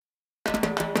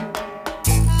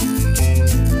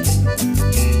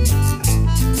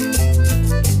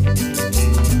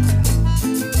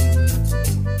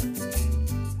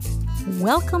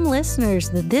Welcome, listeners,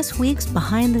 to this week's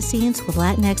Behind the Scenes with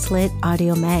Latinx Lit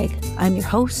Audio Mag. I'm your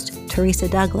host, Teresa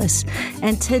Douglas,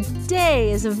 and today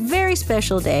is a very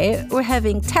special day. We're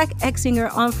having Tech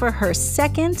Erzinger on for her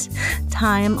second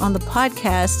time on the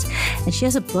podcast, and she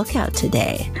has a book out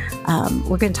today.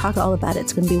 We're going to talk all about it.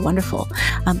 It's going to be wonderful.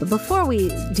 But before we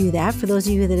do that, for those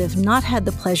of you that have not had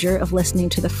the pleasure of listening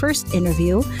to the first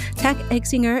interview, Tech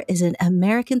Erzinger is an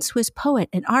American-Swiss poet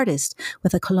and artist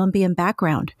with a Colombian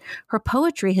background. Her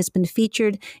poetry has been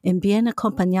featured in Bien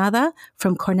Acompañada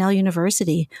from Cornell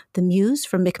University, The Muse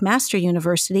from McMaster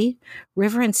University,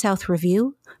 River and South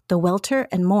Review, The Welter,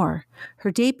 and more.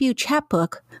 Her debut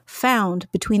chapbook, Found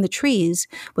Between the Trees,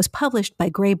 was published by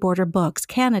Grey Border Books,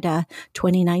 Canada,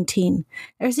 2019.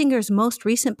 Erzinger's most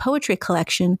recent poetry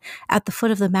collection, At the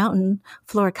Foot of the Mountain,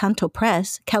 Floricanto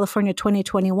Press, California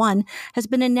 2021, has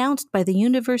been announced by the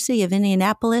University of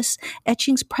Indianapolis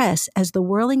Etchings Press as the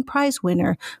Whirling Prize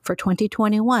winner for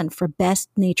 2021 for Best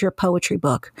Nature Poetry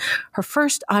Book. Her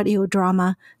first audio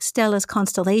drama, Stella's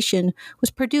Constellation,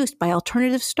 was produced by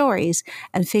Alternative Stories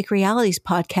and Fake Realities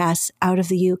podcasts out of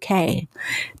the UK.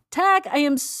 Tag, I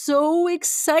am so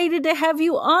excited to have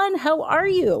you on. How are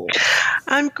you?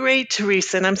 I'm great,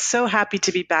 Teresa, and I'm so happy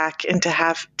to be back and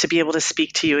to be able to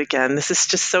speak to you again. This is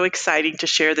just so exciting to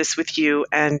share this with you,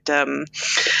 and on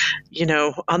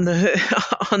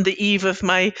the eve of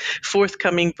my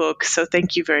forthcoming book. So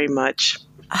thank you very much.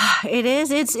 It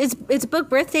is. It's book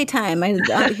birthday time.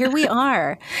 Here we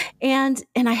are, and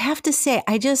I have to say,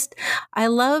 I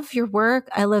love your work.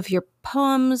 I love your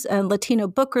poems. Latino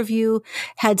Book Review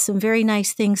had some very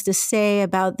nice things to say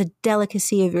about the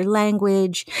delicacy of your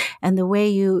language and the way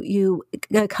you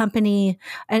accompany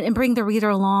and bring the reader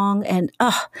along. And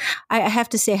I have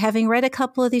to say, having read a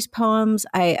couple of these poems,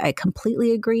 I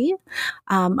completely agree.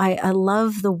 I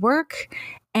love the work,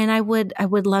 and I would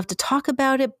love to talk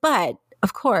about it, but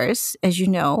of course, as you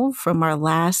know from our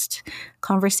last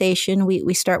conversation,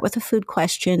 we start with a food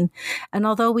question. And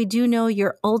although we do know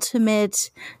your ultimate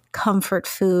comfort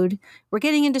food, we're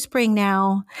getting into spring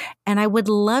now, and I would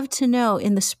love to know,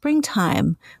 in the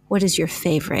springtime, what is your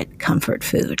favorite comfort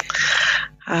food?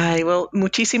 Well,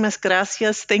 muchísimas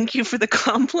gracias. Thank you for the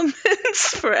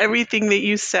compliments, for everything that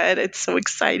you said. It's so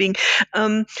exciting.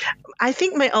 I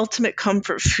think my ultimate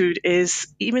comfort food is,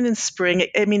 even in spring,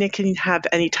 I mean, it can have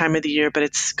any time of the year, but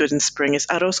it's good in spring, is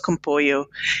arroz con pollo.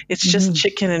 It's just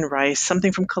chicken and rice,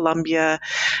 something from Colombia.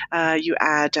 You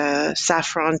add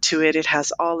saffron to it. It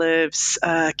has olives,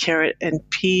 carrot and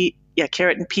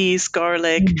peas,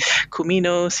 garlic,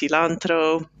 cumino,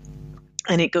 cilantro.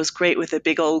 And it goes great with a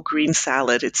big old green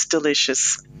salad. It's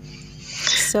delicious.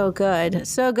 So good.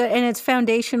 So good. And it's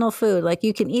foundational food. Like,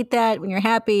 you can eat that when you're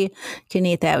happy. You can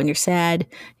eat that when you're sad.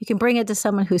 You can bring it to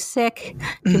someone who's sick.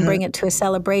 You can bring it to a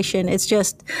celebration. It's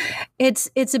just, it's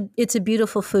a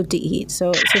beautiful food to eat.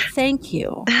 So thank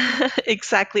you.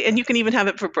 Exactly. And you can even have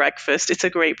it for breakfast. It's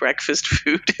a great breakfast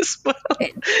food as well.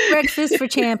 Breakfast for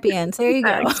champions. There you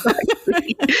go.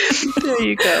 Exactly. There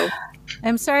you go.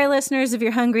 I'm sorry, listeners, if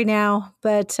you're hungry now,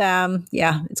 but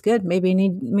it's good. Maybe you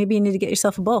need to get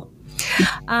yourself a bowl.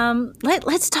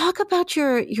 Let's talk about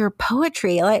your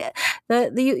poetry. Like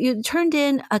you turned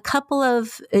in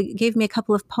gave me a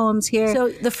couple of poems here. So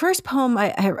the first poem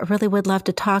I really would love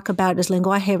to talk about is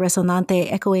Lenguaje, Resonante,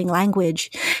 Echoing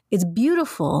Language. It's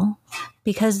beautiful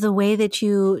because the way that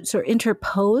you sort of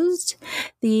interposed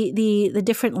the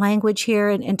different language here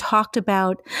and talked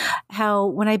about how,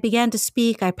 when I began to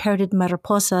speak, I parroted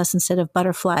mariposas instead of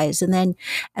butterflies, and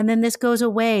then this goes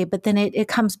away, but then it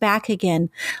comes back again.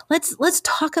 Let's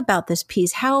talk about this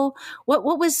piece.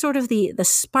 What was sort of the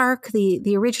spark,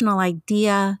 the original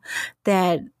idea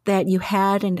that you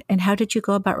had, and how did you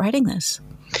go about writing this?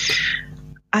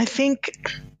 I think,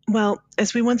 well,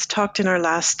 as we once talked in our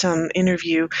last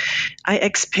interview, I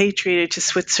expatriated to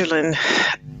Switzerland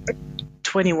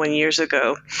 21 years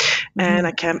ago, and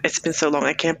it's been so long,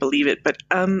 I can't believe it. But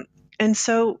and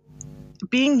so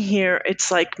being here,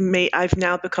 it's like I've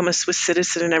now become a Swiss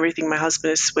citizen and everything. My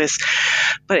husband is Swiss,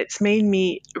 but it's made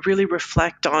me really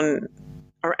reflect on,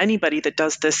 or anybody that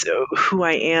does this, who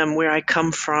I am, where I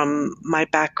come from, my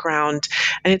background.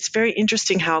 And it's very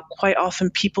interesting how quite often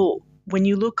people, when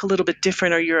you look a little bit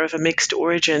different or you're of a mixed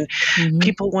origin,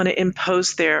 people want to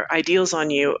impose their ideals on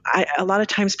you. A lot of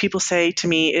times people say to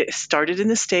me, it started in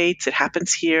the States, it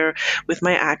happens here with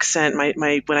my accent, my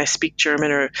when I speak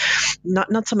German, or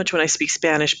not so much when I speak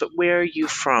Spanish, but where are you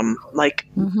from? Like,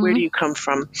 where do you come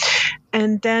from?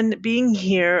 And then being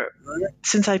here,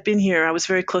 since I've been here, I was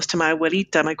very close to my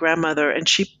abuelita, my grandmother, and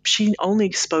she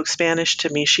only spoke Spanish to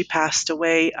me. She passed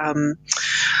away a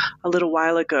little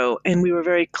while ago, and we were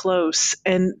very close.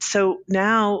 And so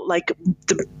now, like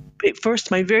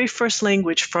my very first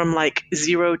language from like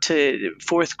 0 to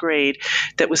 4th grade,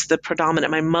 that was the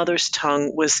predominant, my mother's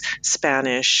tongue was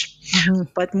Spanish,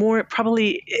 but more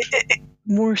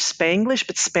Spanglish,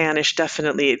 but Spanish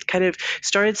definitely. It kind of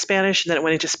started Spanish and then it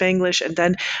went into Spanglish. And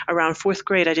then around 4th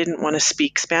grade, I didn't want to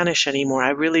speak Spanish anymore. I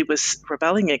really was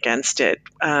rebelling against it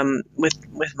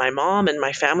with my mom and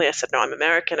my family. I said, no, I'm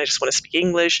American. I just want to speak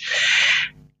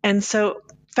English. And so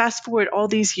fast forward all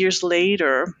these years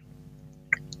later,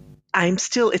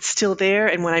 it's still there.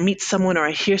 And when I meet someone or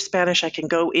I hear Spanish, I can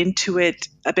go into it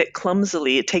a bit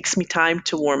clumsily. It takes me time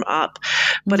to warm up,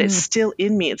 but it's still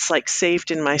in me. It's like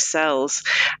saved in my cells.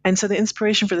 And so the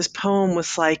inspiration for this poem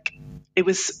was like, it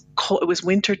was cold, it was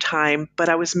winter time, but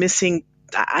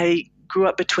I grew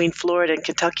up between Florida and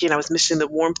Kentucky, and I was missing the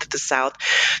warmth of the South,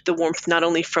 the warmth not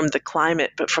only from the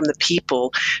climate, but from the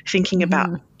people, thinking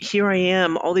about, here I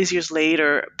am all these years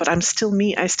later, but I'm still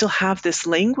me. I still have this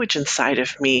language inside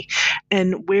of me.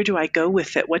 And where do I go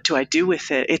with it? What do I do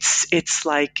with it? It's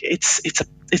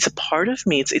a part of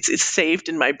me. It's saved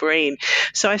in my brain.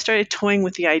 So I started toying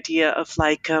with the idea of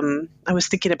like, I was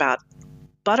thinking about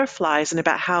butterflies and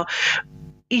about how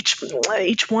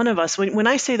each one of us, when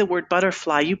I say the word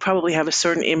butterfly, you probably have a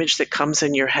certain image that comes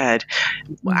in your head.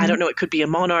 I don't know, it could be a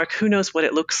monarch, who knows what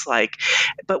it looks like.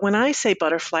 But when I say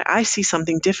butterfly, I see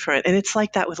something different. And it's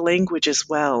like that with language as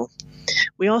well.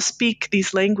 We all speak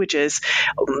these languages,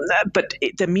 but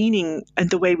the meaning and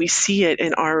the way we see it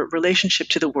and our relationship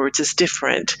to the words is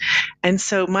different. And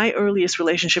so my earliest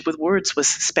relationship with words was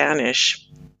Spanish.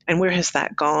 And where has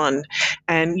that gone?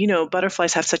 And,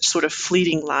 butterflies have such sort of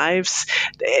fleeting lives.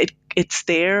 It's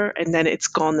there and then it's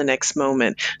gone the next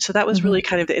moment. So that was really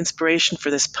kind of the inspiration for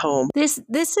this poem. This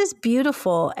is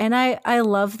beautiful. And I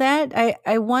love that.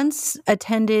 I once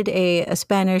attended a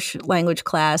Spanish language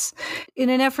class in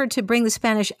an effort to bring the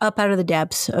Spanish up out of the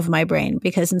depths of my brain,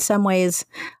 because in some ways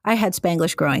I had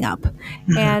Spanglish growing up.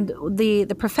 And the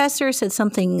professor said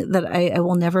something that I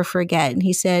will never forget. And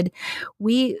he said,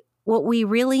 what we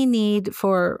really need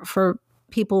for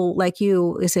people like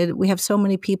you is that we have so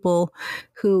many people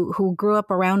who grew up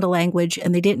around a language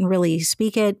and they didn't really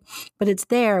speak it, but it's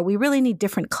there. We really need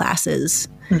different classes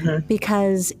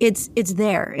because it's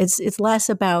there. It's less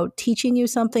about teaching you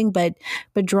something, but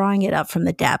drawing it up from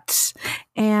the depths.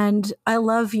 And I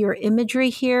love your imagery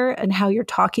here and how you're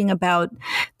talking about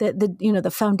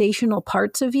the foundational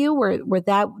parts of you where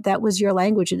that was your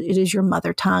language. It is your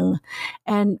mother tongue,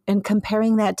 and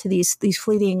comparing that to these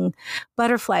fleeting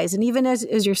butterflies. And even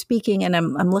as you're speaking, and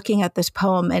I'm looking at this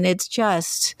poem, and it's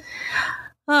just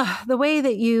the way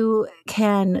that you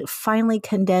can finally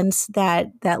condense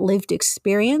that lived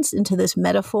experience into this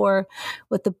metaphor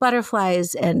with the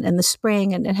butterflies and the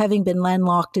spring and having been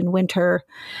landlocked in winter.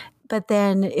 But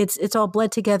then it's all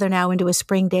bled together now into a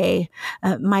spring day,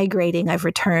 migrating. I've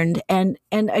returned. And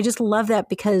I just love that,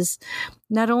 because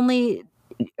not only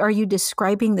are you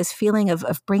describing this feeling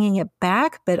of bringing it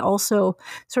back, but also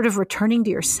sort of returning to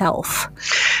yourself,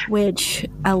 which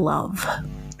I love.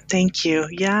 Thank you.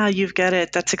 Yeah, you've got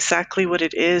it. That's exactly what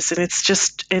it is. And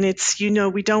it's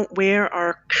we don't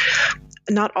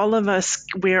not all of us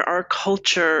wear our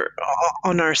culture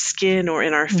on our skin or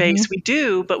in our face. We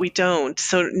do, but we don't.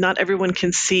 So not everyone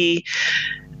can see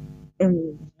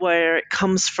where it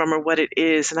comes from or what it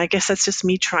is. And I guess that's just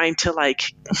me trying to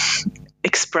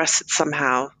express it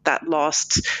somehow, that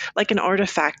lost, like an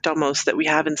artifact almost that we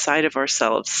have inside of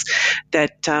ourselves,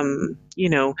 that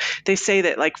they say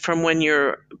that from when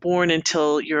you're born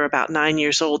until you're about 9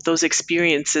 years old, those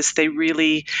experiences, they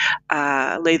really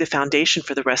lay the foundation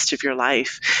for the rest of your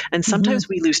life. And sometimes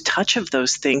we lose touch of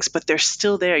those things, but they're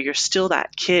still there. You're still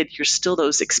that kid. You're still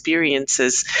those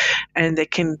experiences. And they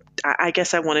can, I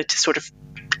guess I wanted to sort of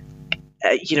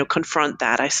confront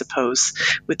that, I suppose,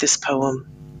 with this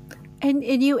poem. And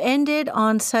you ended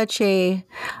on such I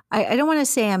don't want to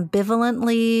say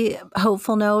ambivalently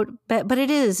hopeful note, but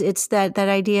it is. It's that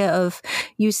idea of,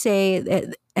 you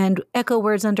say, and echo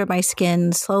words under my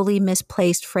skin, slowly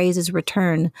misplaced phrases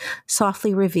return,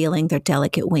 softly revealing their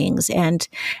delicate wings. And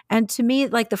to me,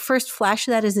 the first flash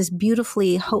of that is this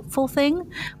beautifully hopeful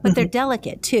thing, but they're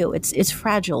delicate too. It's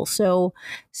fragile. So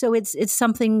it's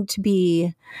something to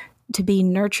be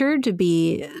nurtured, to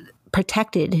be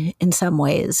protected in some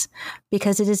ways,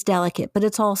 because it is delicate, but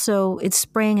it's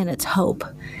spring and it's hope.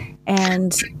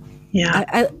 And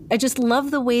Yeah. I just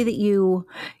love the way that you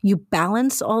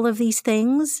balance all of these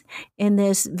things in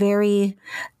this very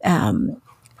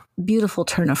beautiful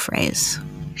turn of phrase.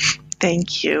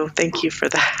 Thank you. Thank you for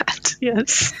that.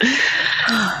 Yes.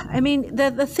 I mean,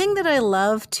 the thing that I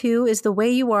love too is the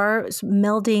way you are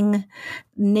melding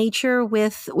nature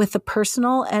with the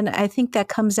personal, and I think that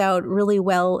comes out really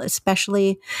well,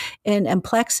 especially in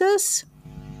Amplexus.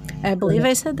 I believe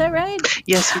I said that right.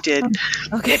 Yes, you did.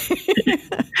 Okay.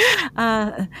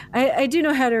 I do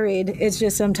know how to read. It's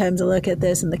just sometimes I look at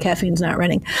this and the caffeine's not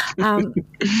running.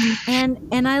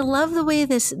 And I love the way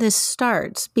this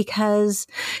starts, because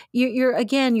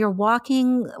you're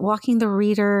walking the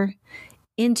reader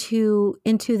into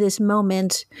this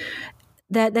moment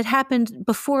that happened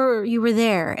before you were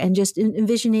there, and just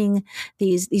envisioning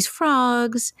these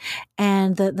frogs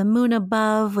and the moon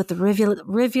above with the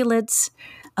rivulets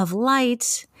of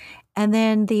light, and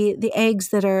then the eggs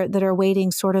that are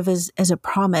waiting sort of as a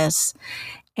promise.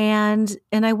 And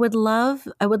I would love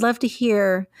to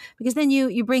hear, because then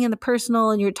you bring in the personal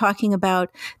and you're talking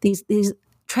about these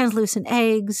translucent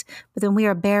eggs, but then we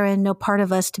are barren, no part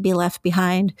of us to be left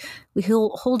behind. We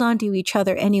hold on to each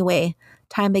other anyway.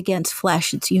 Time against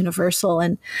flesh, it's universal.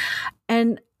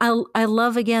 And I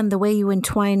love, again, the way you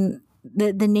entwine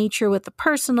the nature with the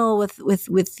personal,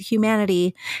 with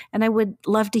humanity. And I would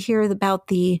love to hear about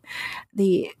the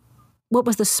what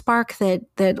was the spark that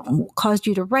caused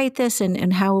you to write this,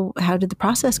 and how did the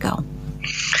process go?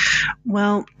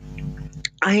 Well,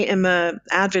 I am an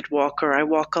avid walker. I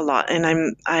walk a lot,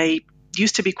 and I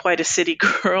used to be quite a city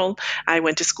girl. I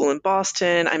went to school in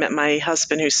Boston. I met my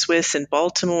husband, who's Swiss, in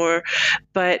Baltimore.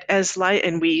 But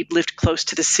and we lived close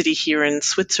to the city here in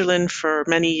Switzerland for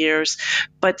many years.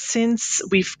 But since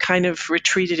we've kind of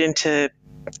retreated into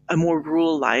a more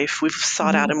rural life, we've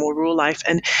sought out a more rural life.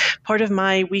 And part of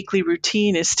my weekly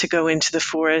routine is to go into the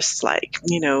forest,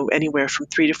 anywhere from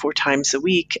 3 to 4 times a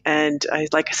week. And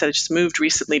like I said, I just moved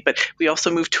recently, but we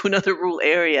also moved to another rural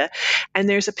area. And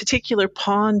there's a particular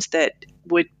pond that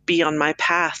would be on my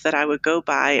path that I would go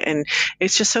by. And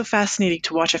it's just so fascinating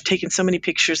to watch. I've taken so many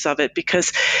pictures of it,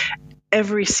 because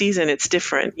every season it's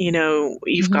different.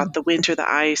 You've got the winter,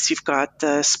 the ice, you've got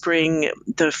the spring,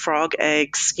 the frog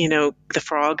eggs,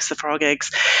 the frog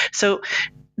eggs. So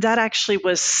that actually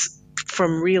was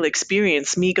from real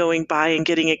experience, me going by and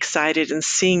getting excited and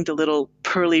seeing the little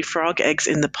pearly frog eggs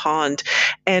in the pond.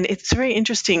 And it's very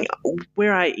interesting.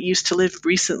 Where I used to live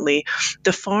recently,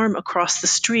 the farm across the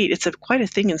street, it's quite a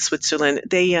thing in Switzerland.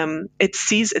 They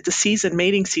it's at the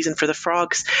mating season for the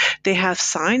frogs, they have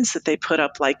signs that they put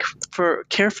up, like, for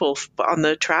careful on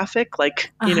the traffic,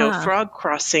 frog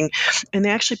crossing, and they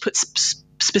actually put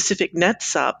specific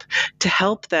nets up to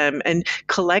help them and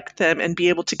collect them and be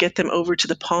able to get them over to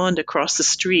the pond across the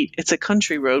street. It's a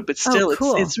country road, but still,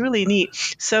 cool. it's really neat.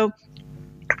 So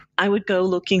I would go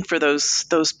looking for those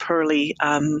pearly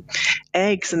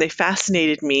eggs, and they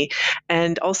fascinated me.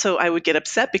 And also, I would get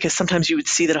upset because sometimes you would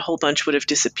see that a whole bunch would have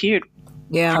disappeared.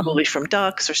 Yeah. Probably from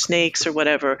ducks or snakes or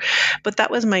whatever. But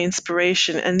that was my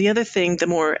inspiration. And the other thing,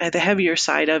 the heavier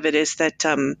side of it, is that,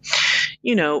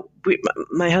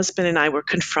 my husband and I were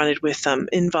confronted with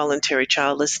involuntary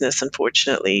childlessness.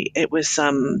 Unfortunately, it was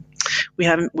we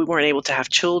weren't able to have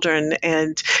children,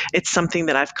 and it's something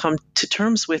that I've come to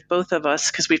terms with, both of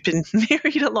us, because we've been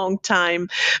married a long time.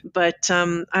 But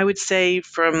I would say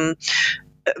from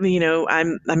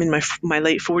I'm in my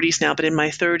late 40s now, but in my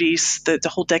 30s, the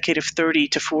whole decade of 30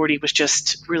 to 40 was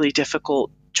just really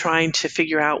difficult, trying to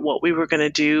figure out what we were going to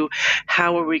do,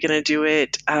 how are we going to do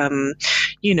it, I'm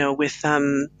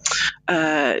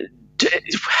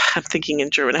thinking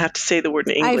in German. I have to say the word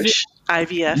in English.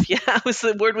 IVF. Yeah,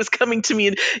 the word was coming to me.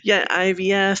 And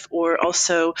IVF, or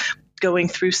also going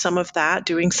through some of that,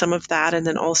 doing some of that, and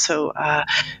then also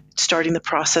starting the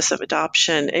process of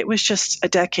adoption. It was just a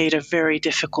decade of very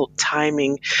difficult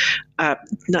time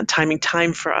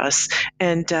for us.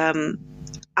 And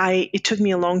it took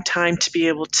me a long time to be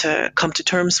able to come to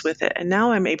terms with it. And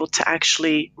now I'm able to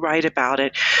actually write about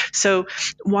it. So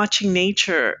watching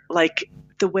nature, like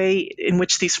the way in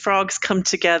which these frogs come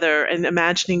together, and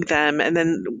imagining them, and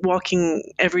then walking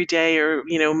every day, or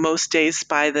most days,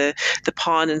 by the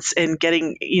pond, and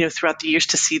getting throughout the years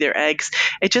to see their eggs,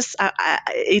 it just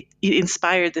it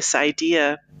inspired this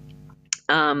idea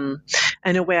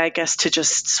and a way, I guess, to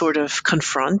just sort of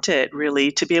confront it,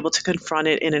 really, to be able to confront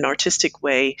it in an artistic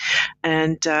way,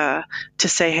 and to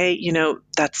say, hey,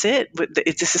 that's it.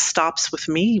 This stops with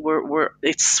me.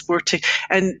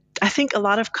 And I think a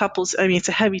lot of couples, I mean, it's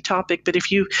a heavy topic, but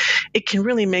it can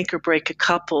really make or break a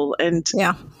couple. And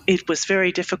Yeah. it was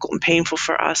very difficult and painful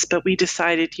for us, but we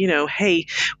decided, hey,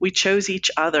 we chose each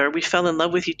other. We fell in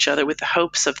love with each other with the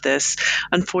hopes of this.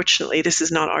 Unfortunately, this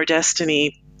is not our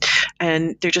destiny.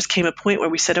 And there just came a point where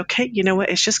we said, okay, you know what?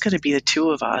 It's just going to be the two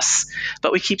of us.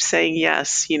 But we keep saying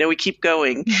yes. We keep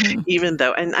going, even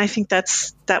though. And I think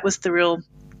that was the real.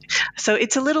 So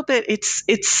it's a little bit. It's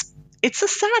a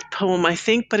sad poem, I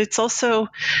think, but it's also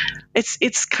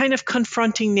it's kind of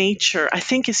confronting nature. I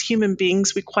think as human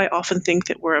beings, we quite often think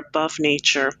that we're above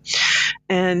nature,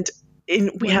 and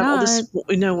we have all this.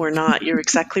 No, we're not. You're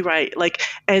exactly right.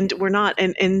 And we're not.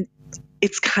 And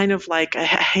it's kind of like, I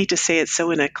hate to say it so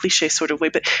in a cliche sort of way,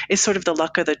 but it's sort of the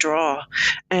luck of the draw.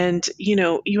 And,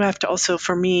 you have to also,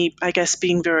 for me, I guess,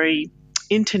 being very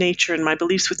into nature and my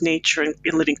beliefs with nature and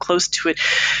living close to it,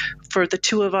 for the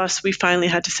two of us, we finally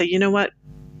had to say, you know what?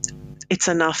 It's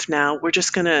enough now. We're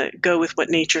just going to go with what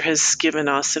nature has given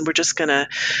us, and we're just going to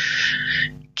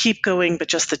keep going, but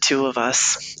just the two of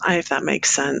us, if that makes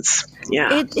sense.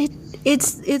 Yeah.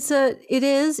 It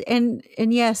is. And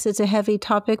yes, it's a heavy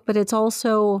topic, but it's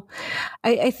also,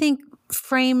 I think,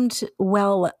 framed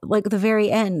well, like the very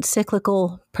end,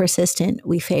 cyclical, persistent,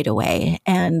 we fade away.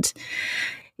 And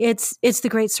it's the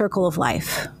great circle of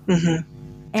life. Mm-hmm.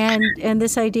 And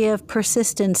this idea of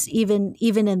persistence, even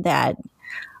in that,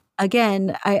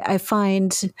 again, I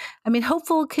find,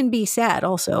 hopeful can be sad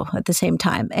also at the same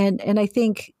time. And I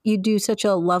think you do such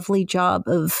a lovely job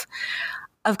of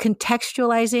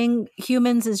contextualizing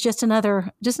humans as just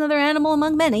another animal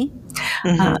among many.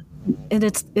 Mm-hmm. And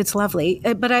it's lovely.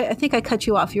 But I think I cut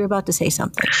you off. You were about to say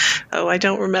something. Oh, I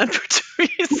don't remember,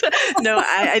 Teresa. No,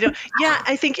 I don't. Yeah,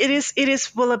 I think it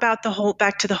is well about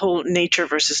back to the whole nature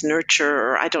versus nurture,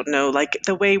 or I don't know, like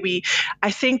the way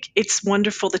I think it's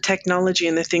wonderful, the technology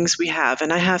and the things we have.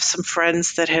 And I have some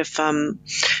friends that have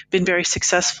been very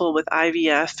successful with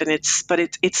IVF, and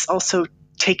it's also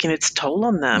taken its toll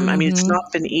on them. Mm-hmm. It's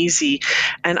not been easy.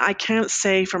 And I can't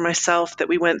say for myself that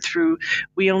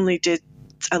we only did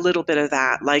a little bit of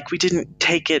that. Like, we didn't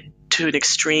take it to an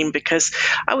extreme, because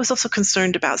I was also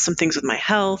concerned about some things with my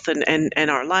health and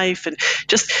our life, and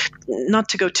just not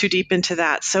to go too deep into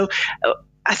that. So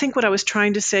I think what I was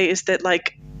trying to say is that,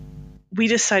 like, we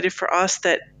decided for us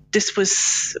that this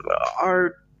was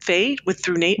our fate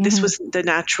through Nate. Mm-hmm. This was the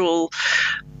natural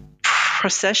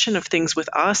procession of things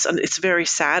with us, and it's very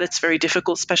sad, it's very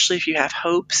difficult, especially if you have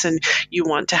hopes and you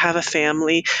want to have a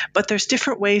family. But there's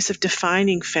different ways of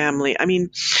defining family.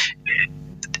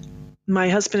 My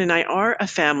husband and I are a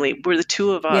family. We're the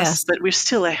two of us, yes, but we're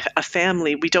still a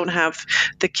family. We don't have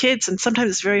the kids, and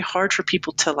sometimes it's very hard for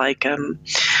people to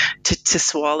to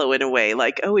swallow, in a way,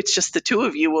 like, oh, it's just the two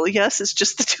of you. Well, yes, it's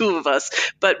just the two of us,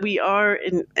 but we are,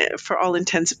 for all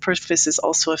intents and purposes,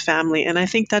 also a family. And I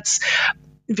think that's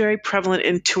very prevalent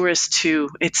in tourists too.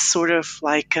 It's sort of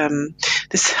like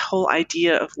this whole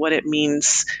idea of what it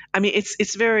means.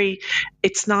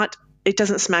 It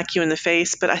doesn't smack you in the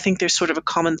face, but I think there's sort of a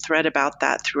common thread about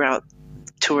that throughout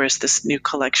tourists, this new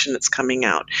collection that's coming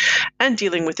out, and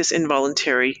dealing with this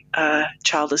involuntary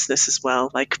childlessness as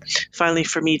well. Like, finally,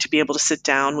 for me to be able to sit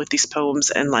down with these poems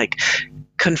and like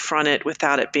confront it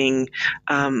without it being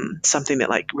something that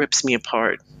like rips me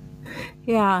apart.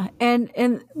 Yeah.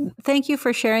 And thank you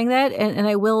for sharing that. And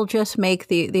I will just make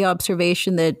the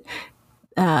observation that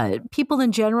people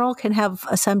in general can have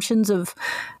assumptions of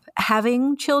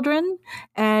having children,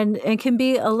 and can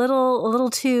be a little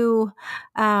too,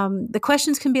 the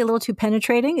questions can be a little too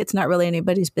penetrating. It's not really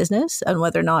anybody's business on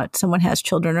whether or not someone has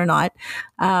children or not.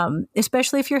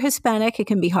 Especially if you're Hispanic, it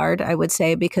can be hard, I would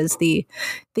say, because the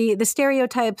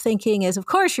stereotype thinking is, of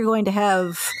course, you're going to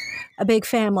have a big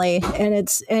family,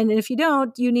 and if you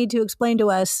don't, you need to explain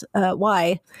to us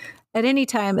why at any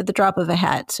time at the drop of a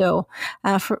hat. So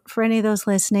for any of those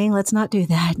listening, let's not do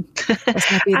that. Let's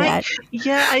not do that.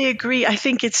 I agree. I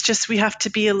think it's just, we have to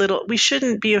be we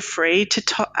shouldn't be afraid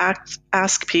to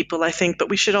ask people, I think, but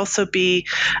we should also be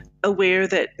aware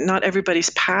that not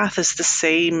everybody's path is the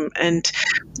same. And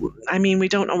we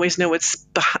don't always know what's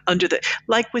under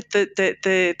like with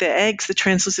the eggs, the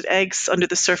translucent eggs under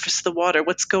the surface of the water,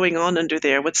 what's going on under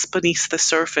there, what's beneath the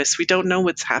surface. We don't know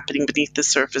what's happening beneath the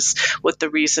surface, what the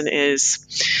reason is.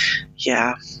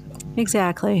 Yeah.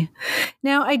 Exactly.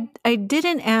 Now, I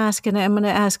didn't ask, and I'm going to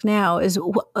ask now: is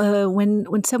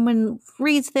when someone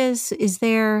reads this, is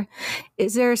there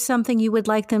something you would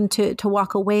like them to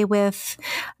walk away with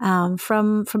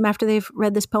from after they've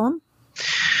read this poem?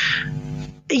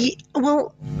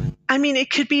 Well, I mean, it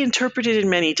could be interpreted in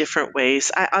many different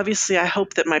ways. I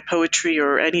hope that my poetry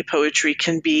or any poetry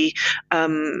can be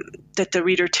that the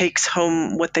reader takes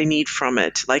home what they need from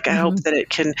it. Like, I hope that it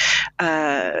can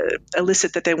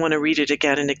elicit that they want to read it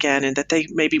again and again, and that they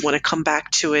maybe want to come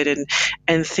back to it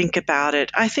and think about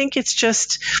it. I think it's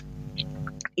just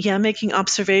making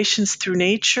observations through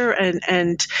nature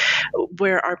and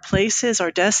where our place is,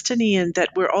 our destiny, and that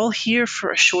we're all here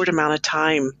for a short amount of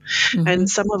time. And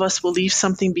some of us will leave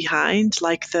something behind,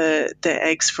 like the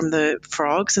eggs from the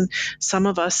frogs, and some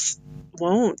of us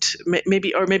won't.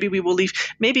 Maybe we will leave.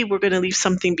 Maybe we're going to leave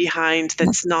something behind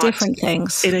that's not different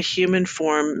things in a human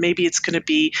form. Maybe it's going to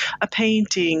be a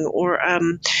painting, or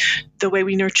the way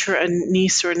we nurture a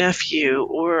niece or a nephew,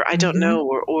 or I don't know,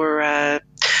 or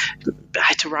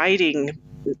writing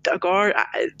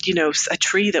a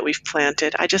tree that we've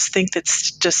planted. I just think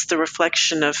that's just the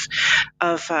reflection of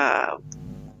the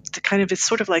kind of, it's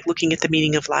sort of like looking at the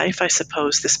meaning of life, I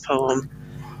suppose, this poem.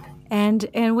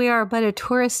 And we are but a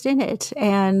tourist in it.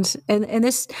 And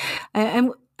this,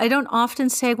 I don't often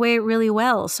segue really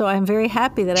well, so I'm very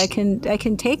happy that I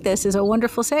can take this as a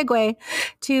wonderful segue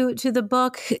to the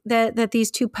book that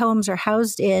these two poems are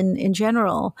housed in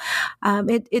general.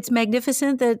 It's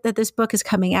magnificent that this book is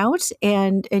coming out,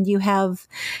 and you have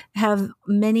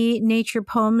many nature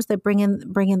poems that bring in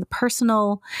the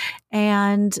personal,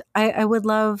 and I would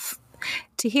love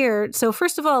to hear. So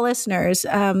first of all, listeners,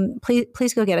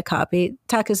 please go get a copy.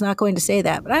 Tuck is not going to say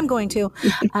that, but I'm going to.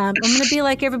 I'm going to be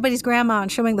like everybody's grandma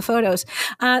and showing the photos.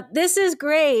 This is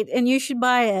great, and you should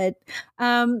buy it.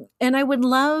 And I would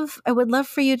love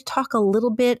for you to talk a little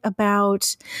bit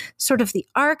about sort of the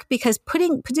arc, because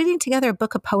putting together a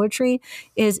book of poetry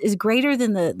is greater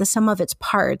than the sum of its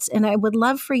parts. And I would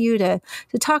love for you to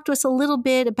talk to us a little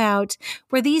bit about,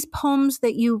 were these poems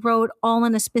that you wrote all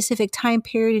in a specific time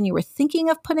period and you were thinking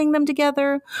of putting them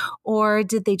together, or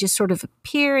did they just sort of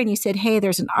appear and you said, hey,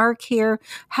 there's an arc here?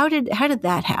 How did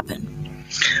that happen?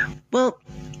 Well,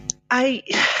 I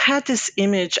had this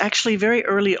image actually very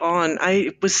early on.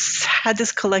 I had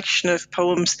this collection of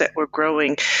poems that were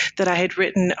growing that I had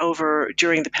written over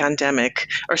during the pandemic,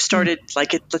 or started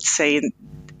let's say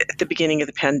at the beginning of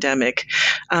the pandemic.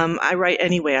 I write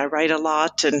anyway. I write a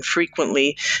lot and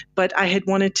frequently, but I had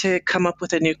wanted to come up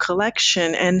with a new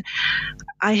collection, and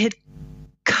I had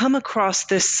come across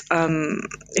this,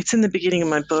 it's in the beginning of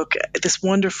my book, this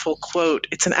wonderful quote.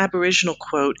 It's an Aboriginal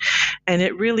quote, and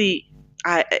it really,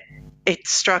 it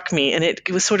struck me, and it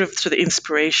was sort of the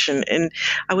inspiration, and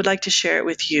I would like to share it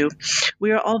with you.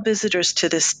 We are all visitors to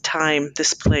this time,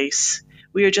 this place.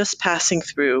 We are just passing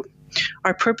through.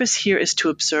 Our purpose here is to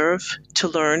observe, to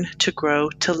learn, to grow,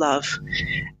 to love,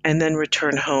 and then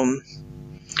return home.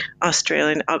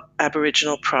 Australian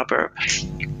Aboriginal proverb.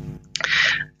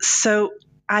 So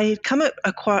I had come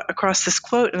across this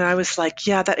quote, and I was like,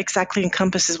 yeah, that exactly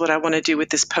encompasses what I want to do with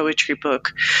this poetry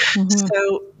book.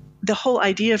 So the whole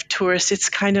idea of tourist, it's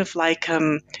kind of like,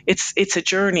 it's a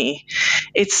journey.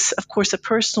 It's, of course, a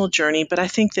personal journey, but I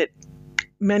think that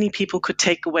many people could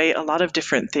take away a lot of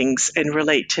different things and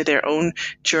relate to their own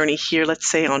journey here, let's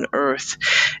say on Earth.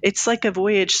 It's like a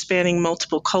voyage spanning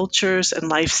multiple cultures and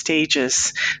life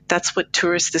stages. That's what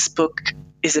Tourist, this book,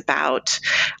 is about.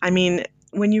 I mean,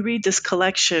 when you read this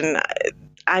collection,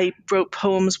 I wrote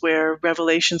poems where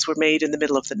revelations were made in the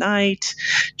middle of the night,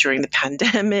 during the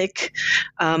pandemic,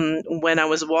 when I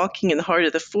was walking in the heart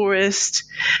of the forest,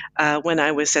 when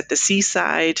I was at the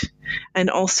seaside, and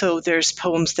also there's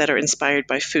poems that are inspired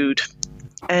by food.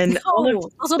 And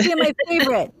those will be my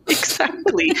favorite.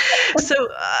 Exactly. So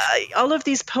all of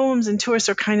these poems and tours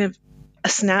are kind of a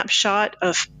snapshot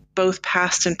of both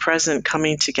past and present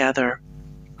coming together.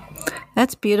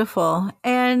 That's beautiful.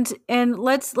 And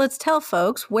let's tell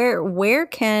folks where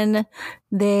can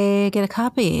they get a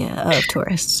copy of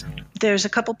Tourists? There's a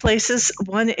couple places.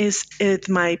 One is,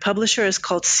 my publisher is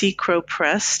called Sea Crow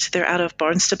Press. They're out of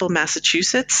Barnstable,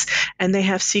 Massachusetts, and they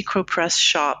have Sea Crow Press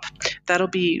shop. That'll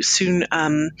be soon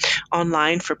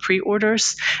online for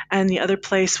pre-orders. And the other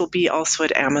place will be also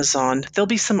at Amazon. There'll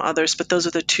be some others, but those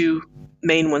are the two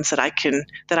main ones that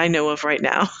I know of right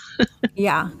now.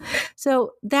 Yeah.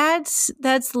 So that's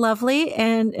lovely.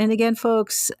 And again,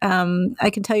 folks, I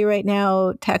can tell you right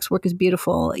now, Tak's work is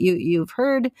beautiful. You've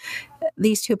heard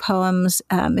these two poems.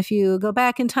 If you go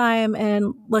back in time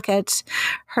and look at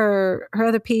her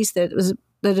other piece that was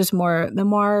more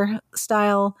memoir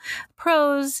style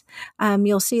prose.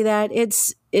 You'll see that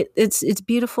it's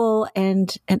beautiful,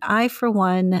 and I, for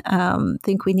one,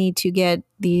 think we need to get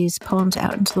these poems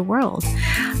out into the world.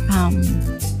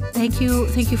 Thank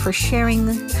you for sharing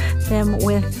them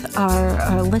with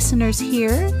our listeners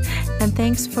here, and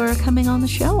thanks for coming on the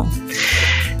show.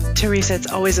 Teresa,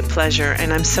 it's always a pleasure,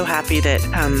 and I'm so happy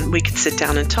that we could sit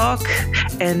down and talk,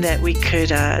 and that we could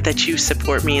that you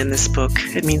support me in this book.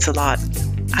 It means a lot.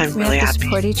 I'm really happy. We have to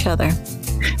support each other.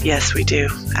 Yes, we do.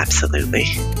 Absolutely.